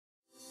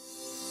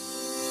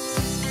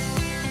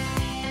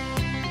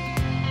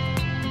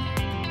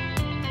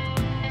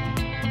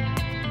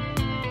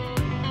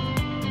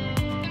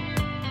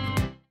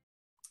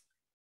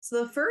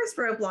So the first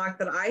roadblock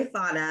that I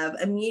thought of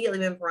immediately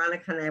when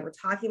Veronica and I were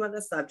talking about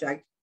the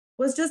subject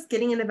was just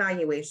getting an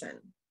evaluation.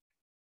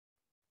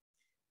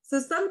 So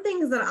some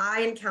things that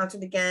I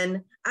encountered,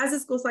 again, as a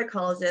school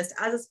psychologist,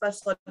 as a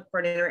special ed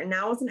coordinator, and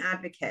now as an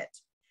advocate,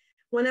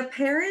 when a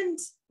parent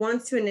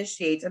wants to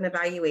initiate an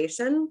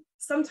evaluation,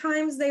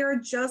 sometimes they are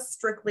just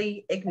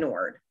strictly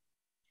ignored.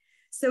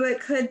 So it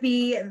could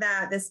be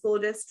that the school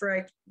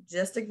district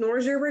just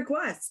ignores your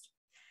request.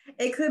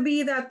 It could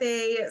be that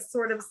they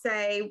sort of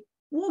say,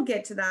 we'll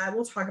get to that,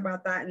 we'll talk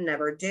about that, and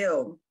never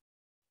do.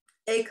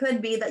 It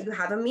could be that you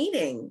have a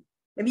meeting.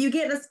 Maybe you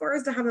get as far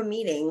as to have a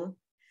meeting,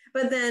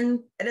 but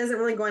then it doesn't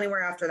really go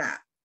anywhere after that.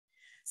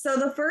 So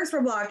the first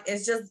roadblock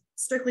is just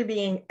strictly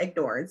being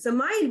ignored. So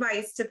my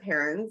advice to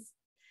parents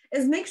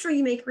is make sure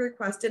you make a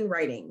request in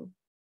writing.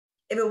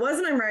 If it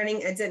wasn't in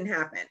writing, it didn't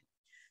happen.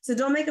 So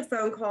don't make a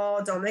phone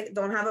call, don't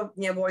have a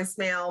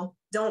voicemail,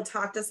 don't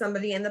talk to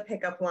somebody in the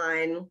pickup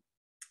line.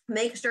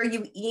 Make sure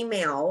you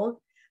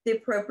email the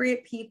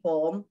appropriate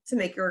people to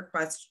make your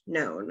request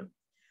known.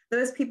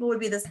 Those people would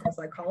be the school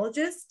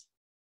psychologist,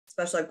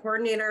 special ed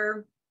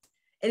coordinator,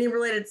 any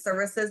related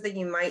services that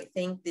you might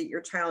think that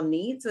your child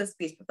needs, so a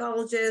speech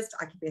pathologist,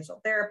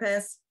 occupational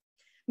therapist,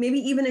 maybe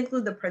even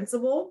include the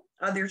principal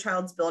of your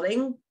child's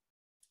building.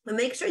 But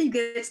make sure you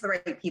get it to the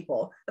right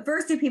people. The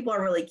first two people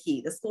are really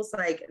key, the school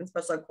psych and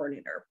special ed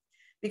coordinator,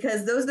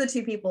 because those are the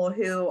two people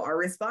who are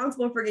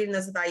responsible for getting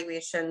those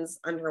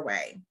evaluations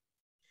underway.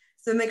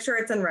 So make sure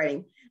it's in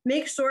writing.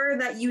 Make sure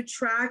that you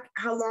track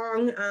how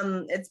long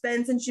it's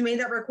been since you made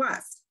that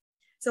request.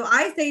 So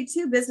I say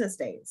 2 business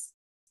days,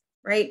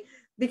 right?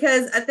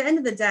 Because at the end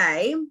of the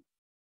day,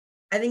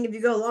 I think if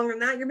you go longer than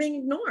that, you're being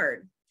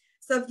ignored.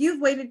 So if you've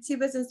waited 2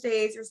 business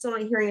days, you're still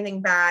not hearing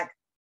anything back,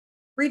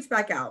 reach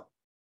back out,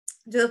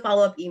 do a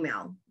follow-up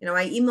email.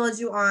 I emailed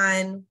you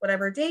on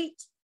whatever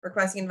date,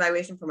 requesting an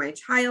evaluation for my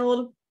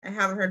child. I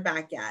haven't heard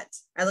back yet.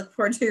 I look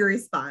forward to your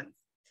response.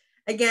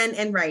 Again,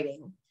 in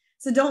writing.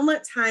 So don't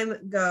let time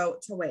go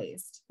to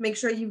waste. Make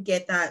sure you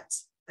get that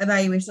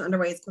evaluation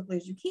underway as quickly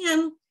as you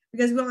can,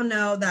 because we all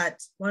know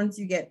that once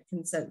you get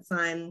consent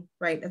signed,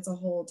 right, it's a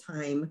whole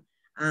time,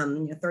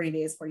 30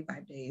 days,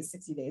 45 days,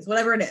 60 days,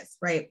 whatever it is,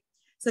 right?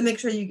 So make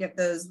sure you get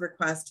those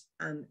requests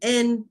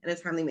in a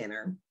timely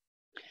manner.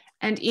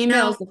 And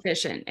email is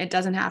sufficient. It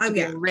doesn't have to be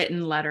a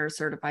written letter,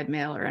 certified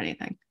mail, or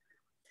anything.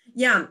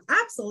 Yeah,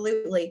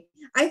 absolutely.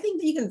 I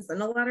think that you can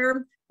send a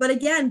letter, but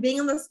again, being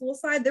on the school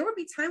side, there would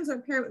be times when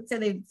a parent would say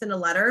they'd send a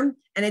letter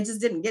and it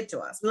just didn't get to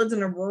us. We lived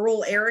in a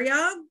rural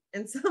area,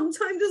 and sometimes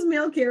those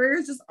mail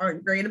carriers just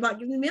aren't great about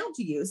getting mail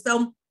to you.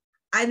 So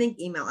I think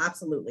email,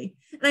 absolutely.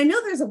 And I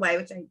know there's a way,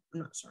 which I'm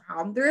not sure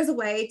how, there is a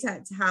way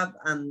to have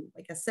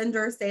like a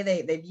sender say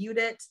they viewed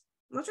it.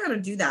 I'm not sure how to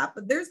do that,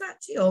 but there's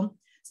that too.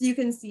 So you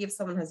can see if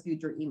someone has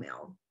viewed your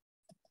email.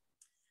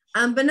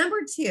 But number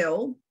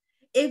 2,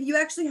 if you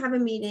actually have a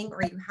meeting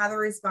or you have a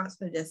response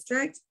from the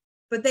district,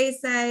 but they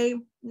say,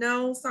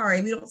 no,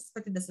 sorry, we don't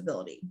suspect a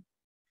disability.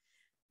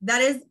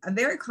 That is a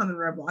very common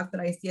roadblock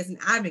that I see as an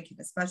advocate,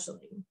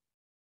 especially.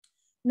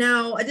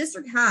 Now, a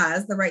district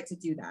has the right to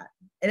do that.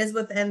 It is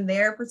within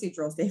their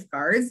procedural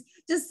safeguards.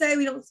 Just say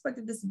we don't suspect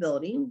a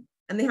disability,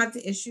 and they have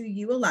to issue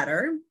you a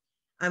letter,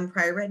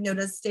 prior written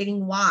notice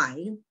stating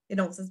why they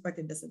don't suspect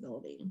a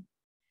disability.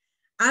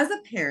 As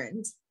a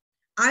parent,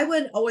 I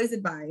would always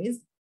advise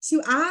to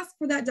ask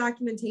for that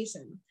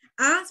documentation.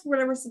 Ask for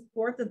whatever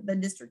support that the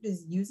district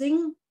is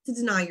using to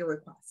deny your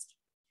request.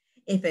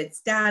 If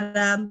it's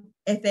data,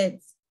 if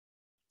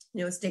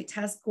it's state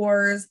test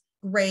scores,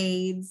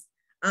 grades,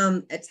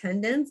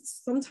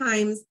 attendance.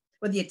 Sometimes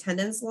with the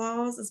attendance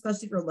laws,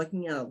 especially if you're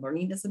looking at a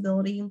learning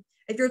disability,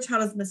 if your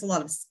child has missed a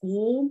lot of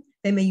school,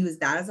 they may use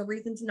that as a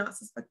reason to not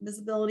suspect a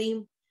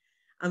disability.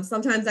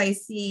 Sometimes I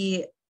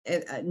see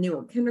a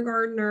newer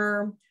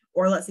kindergartner,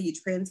 or let's say you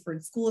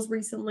transferred schools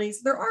recently.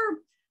 So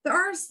there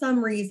are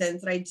some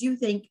reasons that I do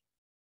think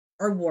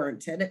are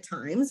warranted at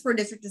times for a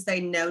district to say,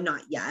 no,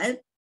 not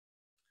yet.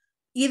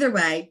 Either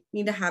way, you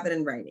need to have it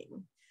in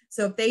writing.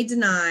 So if they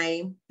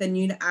deny, then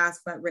you need to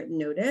ask for that written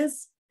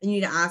notice, and you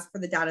need to ask for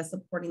the data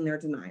supporting their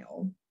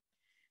denial.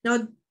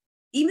 Now,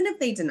 even if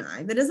they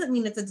deny, that doesn't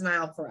mean it's a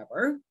denial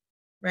forever,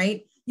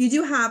 right? You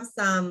do have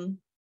some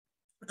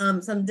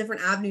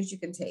different avenues you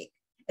can take.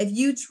 If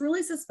you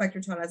truly suspect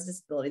your child has a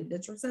disability, the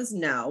district says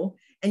no,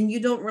 and you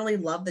don't really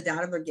love the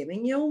data they're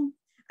giving you.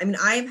 I mean,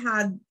 I've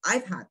had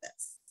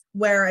this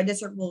where a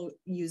district will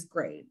use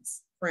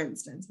grades, for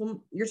instance.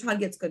 Well, your child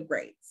gets good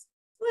grades.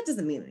 Well, that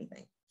doesn't mean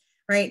anything,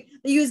 right?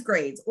 They use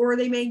grades, or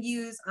they may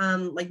use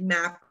like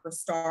MAP or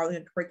STAR, like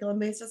a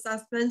curriculum-based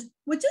assessment,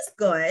 which is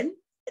good.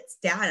 It's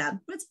data,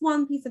 but it's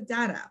one piece of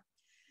data.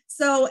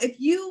 So if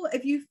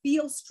you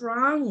feel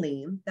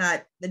strongly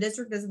that the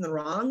district is in the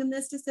wrong in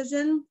this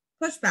decision,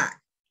 push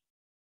back.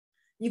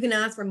 You can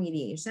ask for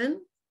mediation.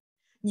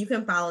 You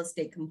can file a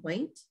state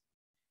complaint.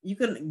 You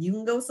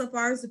can go so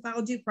far as to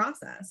file due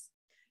process.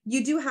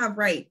 You do have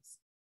rights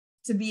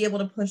to be able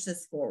to push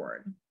this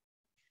forward.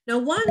 Now,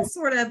 one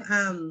sort of,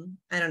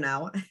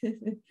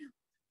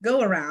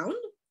 go around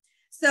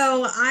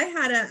So I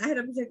had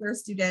a particular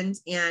student,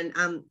 and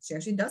she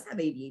actually does have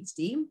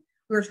ADHD. We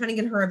were trying to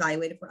get her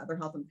evaluated for other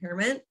health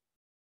impairment.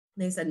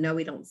 They said, no,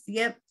 we don't see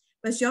it.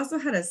 But she also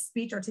had a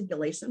speech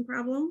articulation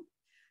problem.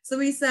 So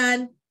we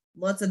said,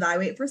 let's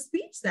evaluate for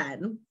speech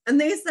then. And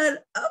they said,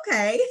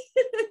 okay,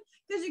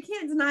 because you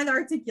can't deny the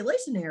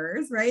articulation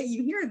errors, right?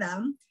 You hear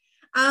them.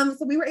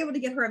 So we were able to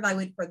get her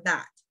evaluated for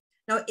that.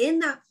 Now, in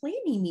that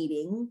planning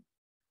meeting,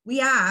 we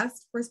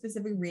asked for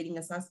specific reading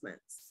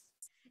assessments.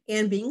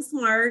 And being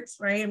smart,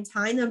 right? I'm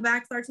tying them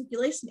back to the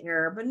articulation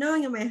error, but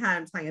knowing in my head,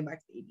 I'm tying it back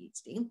to the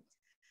ADHD.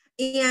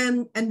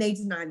 And they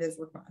denied those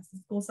requests. The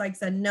school psych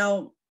said,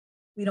 no,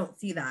 we don't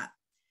see that.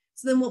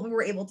 So then what we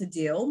were able to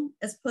do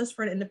is push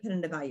for an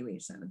independent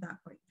evaluation at that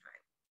point in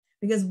time.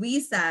 Because we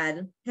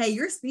said, hey,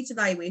 your speech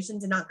evaluation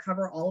did not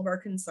cover all of our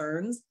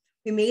concerns.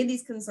 We made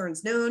these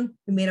concerns known,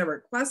 we made a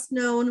request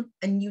known,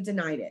 and you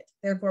denied it.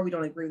 Therefore, we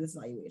don't agree with this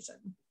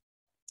evaluation.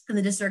 And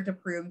the district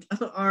approved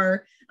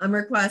our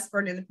request for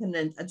an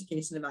independent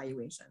education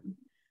evaluation.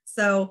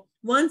 So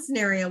one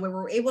scenario where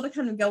we're able to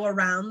kind of go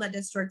around the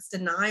district's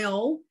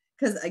denial,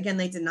 because again,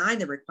 they denied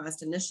the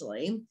request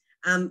initially,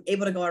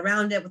 able to go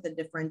around it with a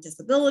different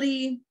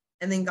disability,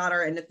 and then got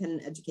our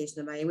independent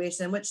education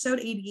evaluation, which showed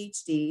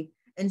ADHD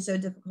and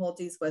showed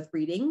difficulties with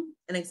reading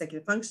and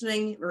executive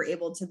functioning. We were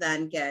able to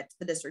then get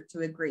the district to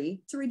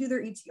agree to redo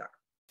their ETR.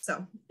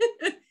 So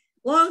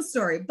long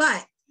story,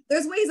 but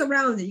there's ways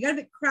around it. You got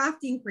to be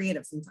crafty and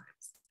creative sometimes.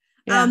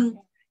 Yeah.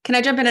 Can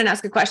I jump in and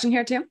ask a question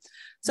here too?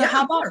 So yeah,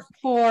 how about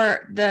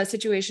for the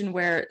situation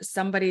where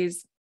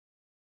somebody's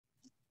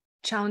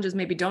challenges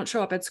maybe don't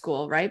show up at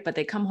school, right? But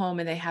they come home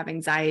and they have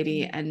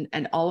anxiety and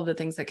all of the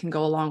things that can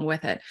go along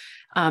with it.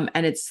 And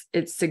it's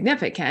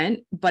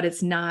significant, but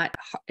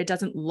it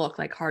doesn't look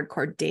like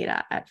hardcore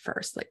data at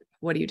first. Like,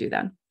 what do you do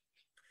then?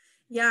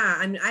 Yeah,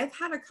 I mean, I've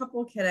had a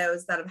couple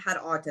kiddos that have had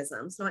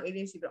autism, so not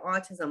ADHD, but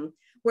autism,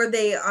 where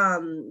they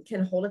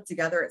can hold it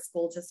together at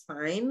school just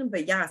fine.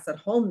 But yes, at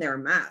home, they're a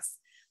mess.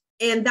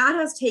 And that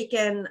has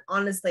taken,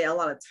 honestly, a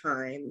lot of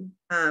time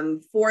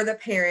for the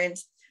parent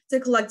to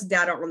collect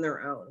data on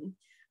their own.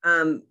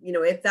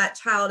 If that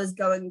child is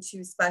going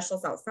to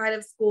specialists outside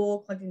of school,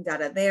 collecting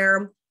data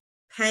there,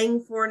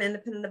 paying for an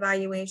independent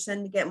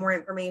evaluation to get more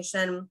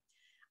information.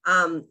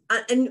 And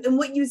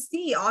what you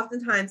see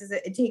oftentimes is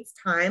that it takes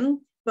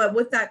time, but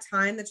with that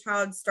time, the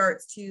child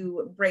starts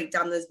to break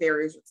down those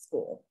barriers with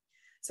school.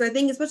 So I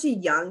think especially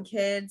young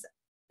kids,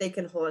 they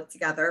can hold it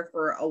together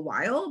for a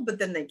while, but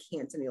then they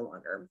can't any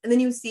longer. And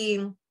then you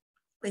see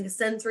like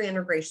sensory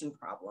integration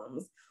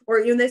problems,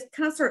 or they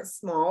kind of start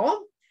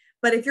small,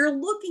 but if you're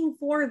looking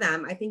for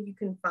them, I think you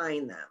can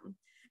find them.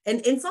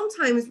 And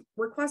sometimes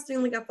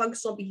requesting like a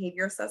functional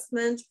behavior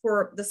assessment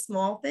for the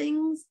small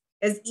things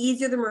is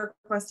easier than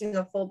requesting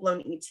a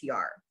full-blown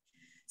ETR.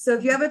 So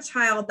if you have a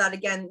child that,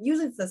 again,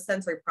 usually it's a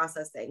sensory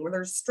processing where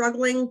they're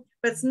struggling,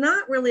 but it's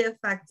not really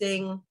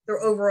affecting their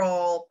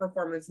overall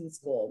performance in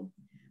school,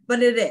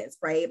 but it is,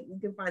 right? You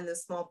can find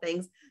those small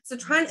things. So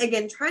trying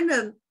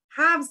to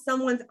have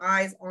someone's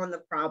eyes on the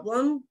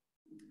problem.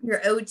 Your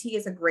OT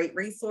is a great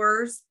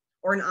resource,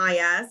 or an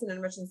IS, an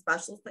intervention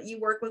specialist that you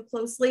work with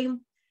closely.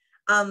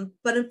 But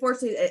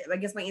unfortunately, I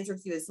guess my answer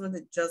to you is something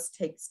that just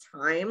takes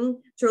time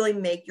to really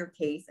make your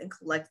case and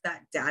collect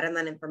that data and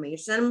that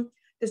information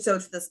to show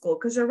to the school.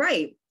 Because you're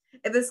right.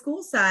 If the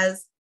school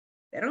says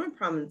they don't have a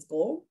problem in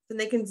school, then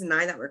they can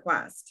deny that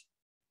request.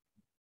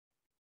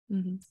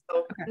 Mm-hmm.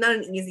 So not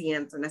an easy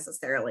answer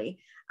necessarily.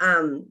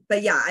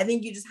 But yeah, I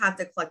think you just have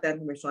to collect that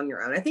information on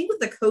your own. I think with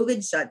the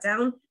COVID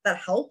shutdown, that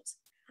helped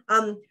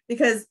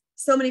because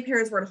so many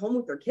parents were at home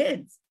with their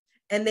kids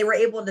and they were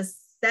able to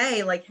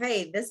say like,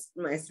 hey,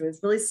 my student's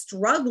really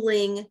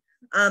struggling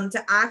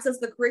to access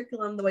the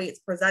curriculum the way it's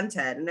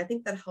presented. And I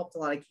think that helped a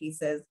lot of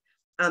cases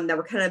that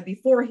were kind of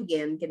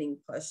beforehand getting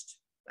pushed.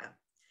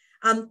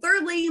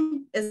 Thirdly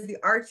is the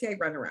RTI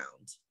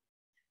runaround.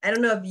 I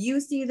don't know if you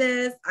see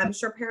this. I'm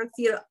sure parents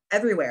see it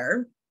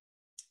everywhere,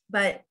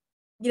 but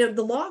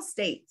the law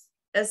states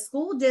a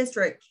school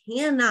district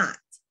cannot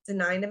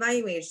deny an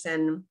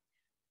evaluation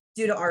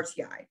due to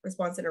RTI,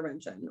 response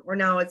intervention, or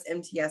now it's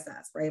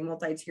MTSS, right?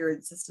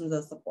 Multi-tiered systems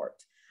of support.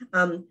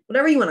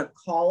 Whatever you want to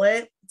call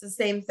it, it's the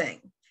same thing.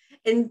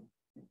 And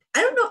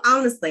I don't know,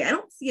 honestly, I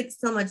don't see it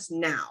so much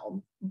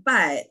now,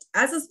 but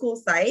as a school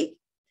psych,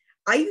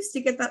 I used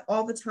to get that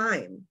all the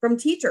time from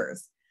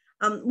teachers.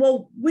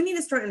 Well, we need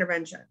to start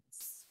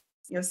interventions,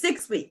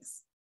 6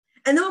 weeks.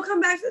 And then we'll come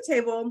back to the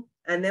table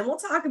and then we'll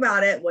talk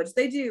about it, which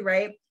they do,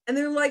 right? And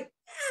they're like,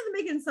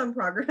 they're making some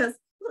progress.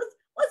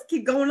 Let's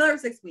keep going another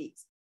 6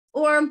 weeks.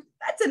 Or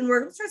that didn't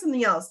work. Let's try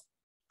something else.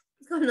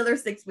 Let's go another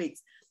 6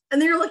 weeks. And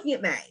then you're looking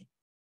at May.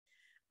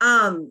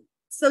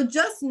 So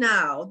just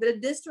know that a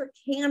district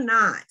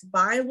cannot,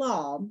 by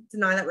law,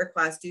 deny that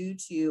request due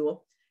to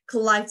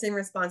collecting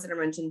response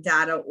intervention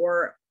data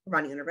or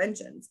providing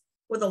interventions.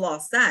 What the law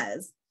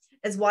says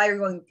is while you're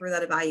going through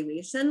that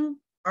evaluation,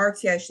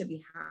 RTI should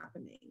be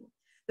happening.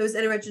 Those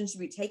interventions should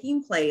be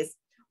taking place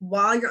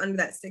while you're under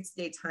that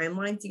 60-day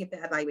timeline to get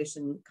the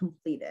evaluation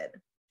completed.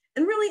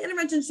 And really,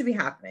 intervention should be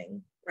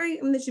happening. right?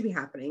 I mean, this should be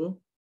happening.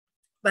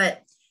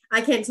 But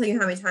I can't tell you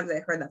how many times I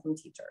heard that from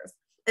teachers.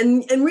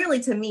 And really,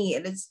 to me,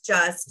 it's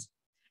just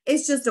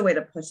a way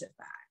to push it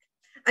back.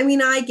 I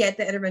mean, I get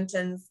that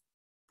interventions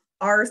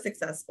are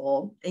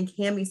successful and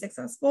can be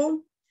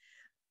successful,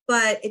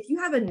 but if you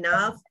have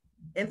enough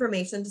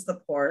information to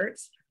support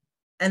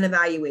an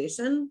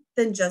evaluation,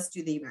 then just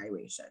do the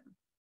evaluation.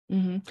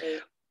 Mm-hmm.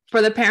 Right?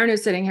 For the parent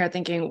who's sitting here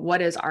thinking,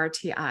 what is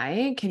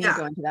RTI? Can you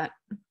go into that?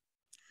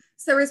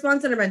 So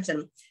response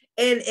intervention,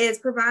 it is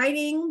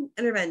providing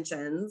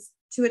interventions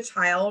to a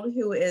child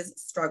who is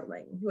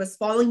struggling, who is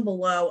falling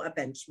below a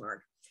benchmark.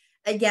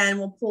 Again,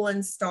 we'll pull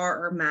in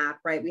STAR or MAP,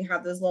 right? We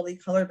have those lovely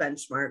color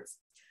benchmarks.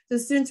 So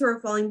students who are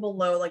falling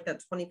below like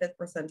that 25th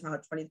percentile,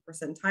 20th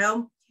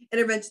percentile,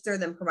 interventions are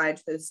then provided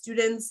to those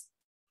students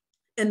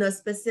in the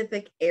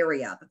specific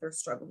area that they're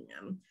struggling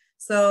in.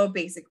 So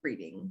basic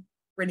reading,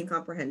 reading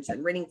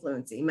comprehension, reading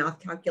fluency,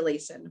 math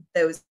calculation,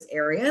 those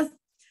areas,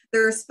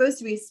 they're supposed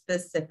to be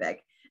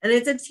specific. And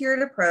it's a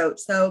tiered approach.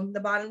 So the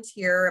bottom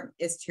tier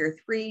is tier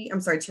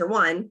 1, tier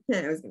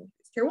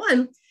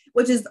 1,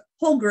 which is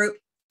whole group.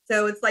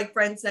 So it's like,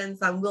 for instance,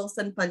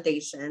 Wilson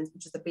Foundations,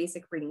 which is a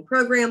basic reading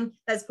program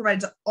that's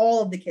provided to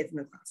all of the kids in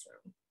the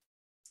classroom.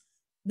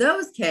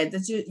 Those kids,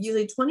 it's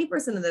usually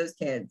 20% of those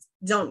kids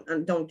don't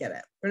get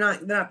it. They're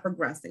not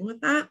progressing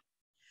with that.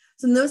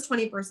 So those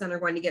 20% are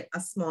going to get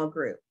a small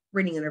group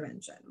reading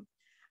intervention.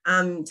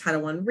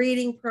 Title I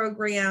reading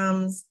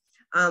programs,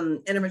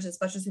 intervention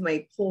specialists who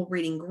might pull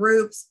reading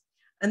groups,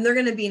 and they're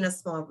going to be in a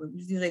small group,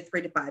 usually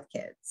 3 to 5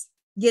 kids,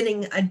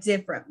 getting it's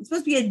supposed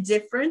to be a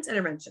different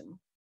intervention,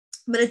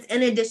 but it's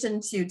in addition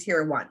to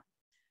tier 1,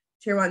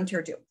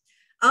 tier 2.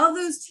 Of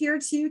those tier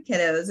 2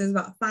 kiddos, there's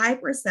about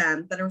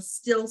 5% that are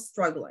still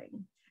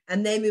struggling,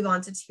 and they move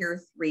on to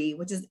tier 3,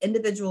 which is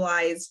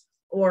individualized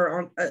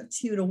or on a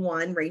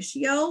 2-to-1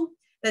 ratio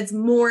that's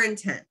more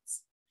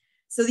intense.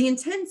 So the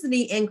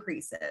intensity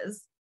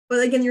increases, but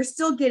again, you're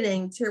still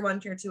getting tier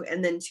 1, tier 2,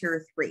 and then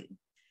tier 3.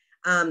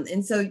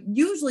 And so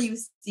usually you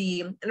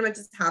see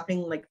interventions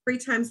happening like 3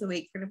 times a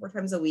week, 3 to 4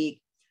 times a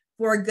week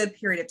for a good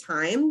period of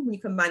time when you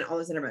combine all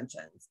those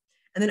interventions.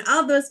 And then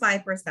of those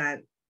 5%,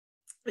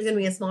 there's going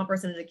to be a small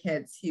percentage of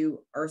kids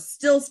who are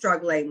still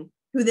struggling,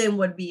 who then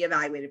would be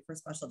evaluated for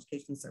special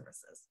education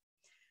services.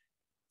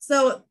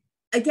 So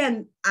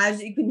again,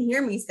 as you can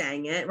hear me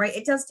saying it, right,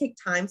 it does take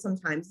time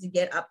sometimes to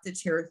get up to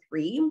tier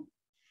 3.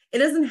 It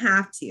doesn't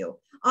have to.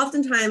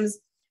 Oftentimes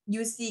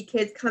you see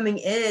kids coming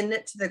in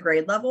to the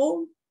grade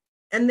level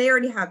and they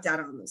already have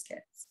data on those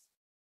kids.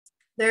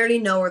 They already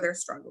know where they're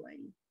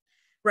struggling,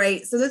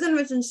 right? So those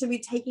interventions should be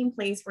taking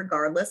place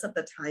regardless of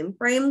the time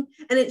frame.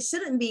 And it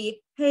shouldn't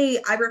be,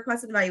 hey, I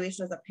requested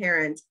evaluation as a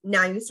parent,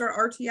 now you start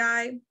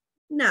RTI.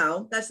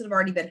 No, that should have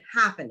already been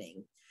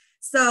happening.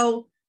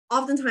 So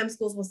oftentimes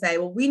schools will say,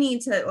 well, we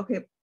need to,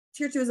 okay,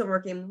 tier 2 isn't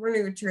working, we're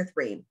gonna go tier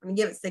 3. I'm gonna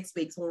give it 6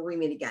 weeks and we'll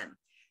re-meet again.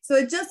 So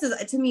it just is,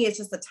 to me, it's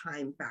just a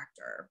time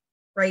factor,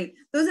 right?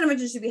 Those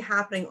interventions should be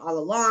happening all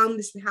along.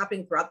 They should be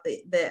happening throughout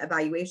the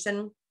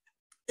evaluation.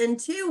 And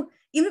 2,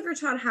 even if your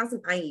child has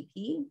an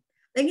IEP,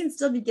 they can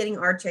still be getting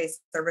RTI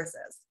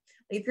services.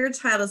 Like if your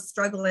child is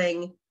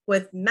struggling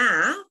with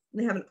math, and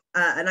they have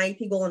an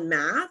IEP goal in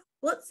math,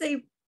 let's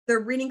say their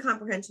reading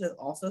comprehension is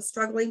also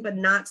struggling, but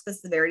not to the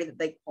severity that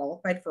they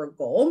qualified for a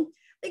goal,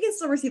 they can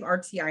still receive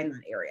RTI in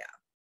that area.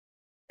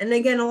 And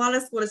again, a lot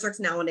of school districts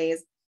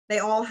nowadays, they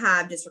all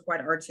have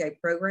district-wide RTI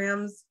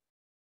programs.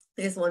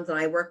 These ones that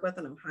I work with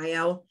in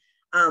Ohio.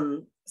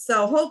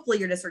 So hopefully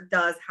your district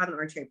does have an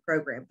RTI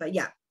program. But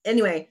yeah,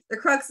 anyway, the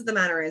crux of the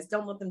matter is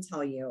don't let them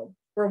tell you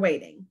we're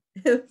waiting.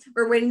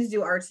 We're waiting to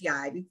do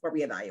RTI before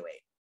we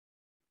evaluate.